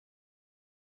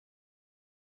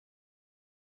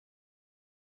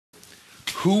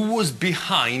who was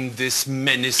behind this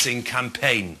menacing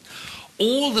campaign.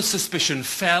 All the suspicion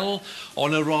fell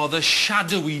on a rather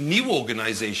shadowy new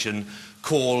organisation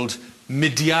called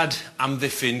Mudiad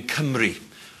Amddiffyn Cymru,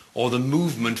 or the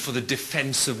Movement for the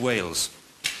Defence of Wales.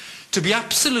 To be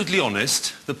absolutely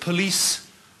honest, the police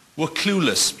were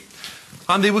clueless.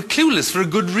 And they were clueless for a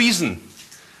good reason,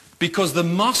 because the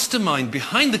mastermind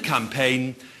behind the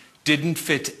campaign didn't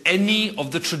fit any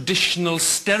of the traditional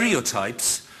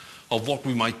stereotypes of what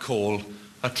we might call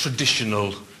a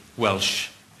traditional Welsh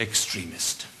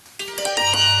extremist.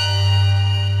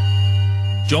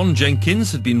 John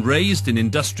Jenkins had been raised in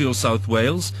industrial South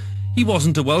Wales. He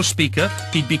wasn't a Welsh speaker.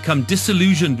 He'd become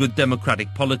disillusioned with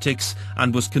democratic politics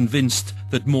and was convinced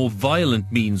that more violent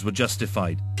means were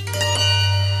justified.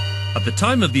 At the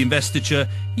time of the investiture,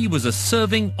 he was a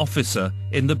serving officer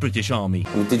in the British Army.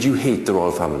 Did you hate the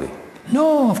royal family?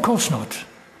 No, of course not.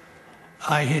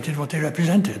 I hated what they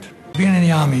represented. Being in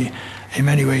the army, in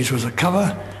many ways, was a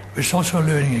cover, but it's also a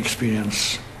learning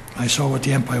experience. I saw what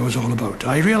the empire was all about.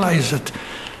 I realised that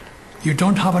you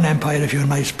don't have an empire if you're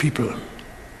nice people.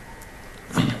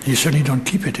 You certainly don't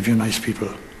keep it if you're nice people.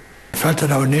 I felt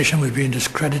that our nation was being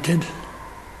discredited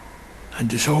and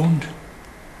disowned,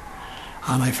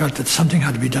 and I felt that something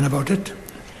had to be done about it.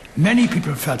 Many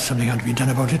people felt something had to be done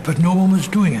about it, but no one was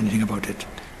doing anything about it.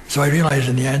 So I realised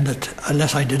in the end that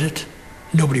unless I did it,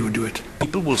 nobody would do it.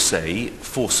 People will say,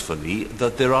 forcefully,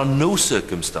 that there are no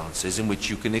circumstances in which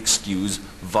you can excuse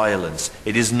violence.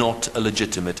 It is not a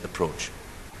legitimate approach.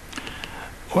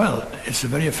 Well, it's a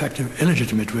very effective,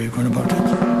 illegitimate way of going about it.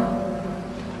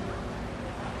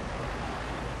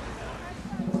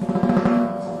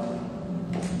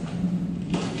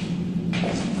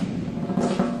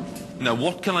 Now,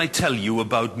 what can I tell you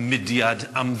about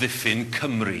Mudiad Amddiffyn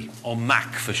Cymru, or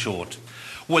MAC for short?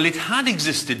 Well, it had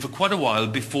existed for quite a while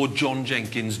before John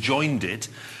Jenkins joined it,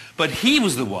 but he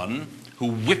was the one who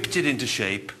whipped it into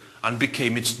shape and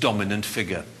became its dominant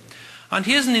figure. And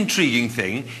here's an intriguing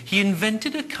thing. He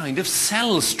invented a kind of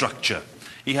cell structure.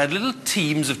 He had little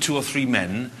teams of 2 or 3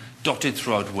 men dotted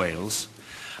throughout Wales,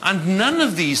 and none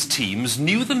of these teams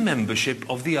knew the membership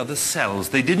of the other cells.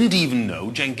 They didn't even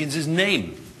know Jenkins's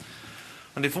name.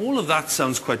 And if all of that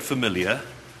sounds quite familiar,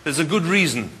 there's a good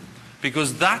reason,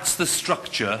 because that's the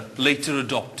structure later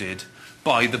adopted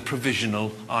by the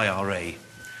Provisional IRA.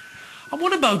 And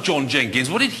what about John Jenkins?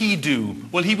 What did he do?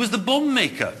 Well, he was the bomb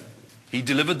maker. He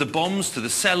delivered the bombs to the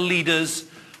cell leaders,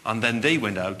 and then they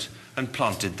went out and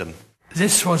planted them.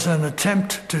 This was an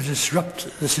attempt to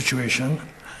disrupt the situation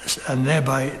and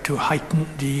thereby to heighten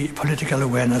the political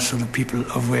awareness of the people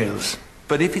of Wales.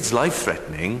 But if it's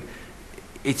life-threatening,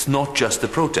 it's not just a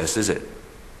protest, is it?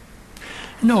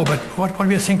 No, but what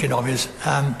we're thinking of is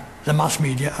the mass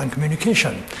media and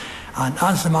communication. And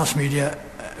as the mass media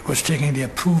was taking the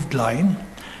approved line,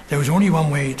 there was only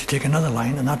one way to take another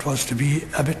line, and that was to be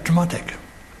a bit dramatic.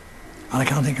 And I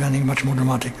can't think of anything much more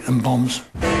dramatic than bombs.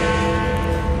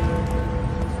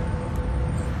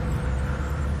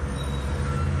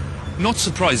 Not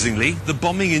surprisingly, the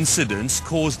bombing incidents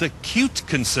caused acute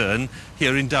concern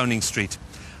here in Downing Street.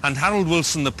 And Harold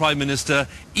Wilson, the Prime Minister,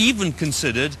 even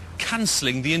considered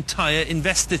cancelling the entire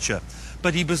investiture.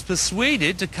 But he was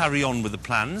persuaded to carry on with the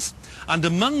plans, and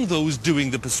among those doing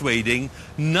the persuading,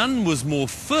 none was more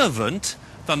fervent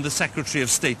than the Secretary of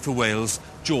State for Wales,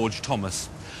 George Thomas.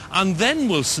 And then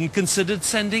Wilson considered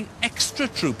sending extra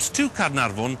troops to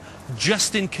Caernarfon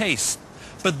just in case.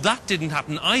 But that didn't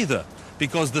happen either,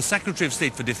 because the Secretary of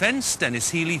State for Defence, Dennis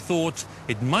Healey, thought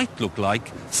it might look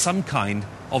like some kind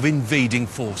of invading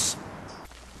force.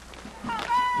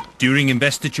 During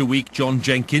investiture week, John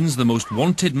Jenkins, the most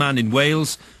wanted man in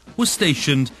Wales, was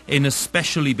stationed in a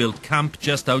specially built camp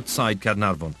just outside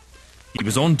Caernarfon. He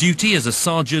was on duty as a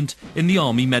sergeant in the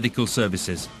Army Medical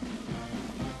Services.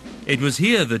 It was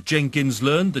here that Jenkins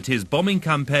learned that his bombing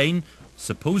campaign,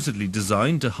 supposedly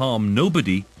designed to harm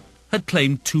nobody, had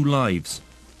claimed 2 lives,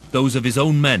 those of his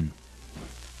own men.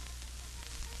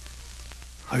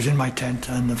 I was in my tent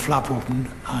and the flap opened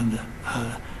and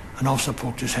an officer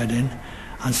poked his head in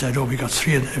and said, "Oh, we got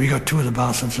 2 of the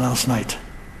bastards last night."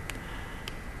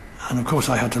 And of course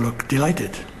I had to look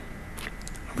delighted,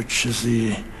 which is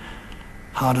the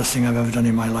hardest thing I've ever done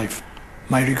in my life.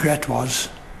 My regret was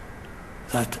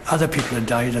that other people had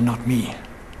died and not me.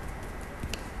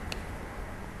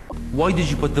 Why did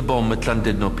you put the bomb at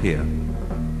Llandudno Pier?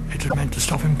 It was meant to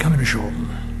stop him coming ashore.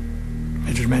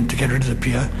 It was meant to get rid of the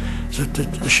pier so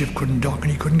that the ship couldn't dock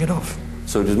and he couldn't get off.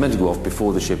 So it was meant to go off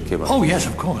before the ship came up? Oh yes,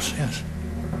 of course, yes.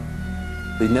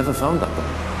 They never found that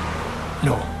bomb?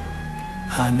 No.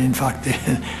 And in fact,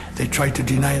 they tried to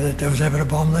deny that there was ever a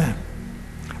bomb there.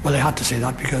 Well, they had to say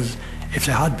that because if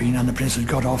there had been and the prince had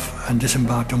got off and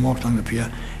disembarked and walked along the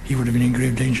pier, he would have been in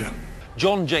grave danger.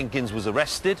 John Jenkins was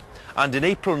arrested, and in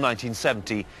April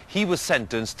 1970 he was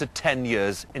sentenced to 10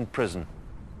 years in prison.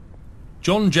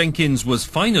 John Jenkins was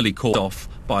finally caught off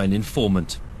by an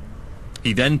informant.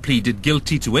 He then pleaded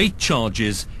guilty to 8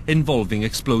 charges involving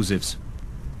explosives.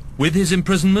 With his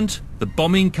imprisonment, the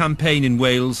bombing campaign in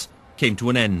Wales came to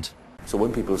an end. So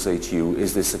when people say to you,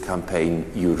 is this a campaign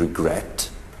you regret?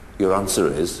 Your answer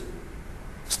is,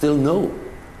 still no.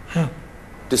 Yeah.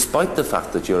 Despite the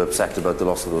fact that you're upset about the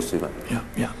loss of those 2 men.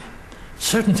 Yeah.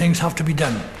 Certain things have to be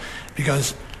done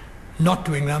because not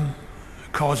doing them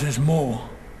causes more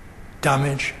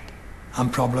damage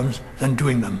and problems than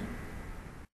doing them.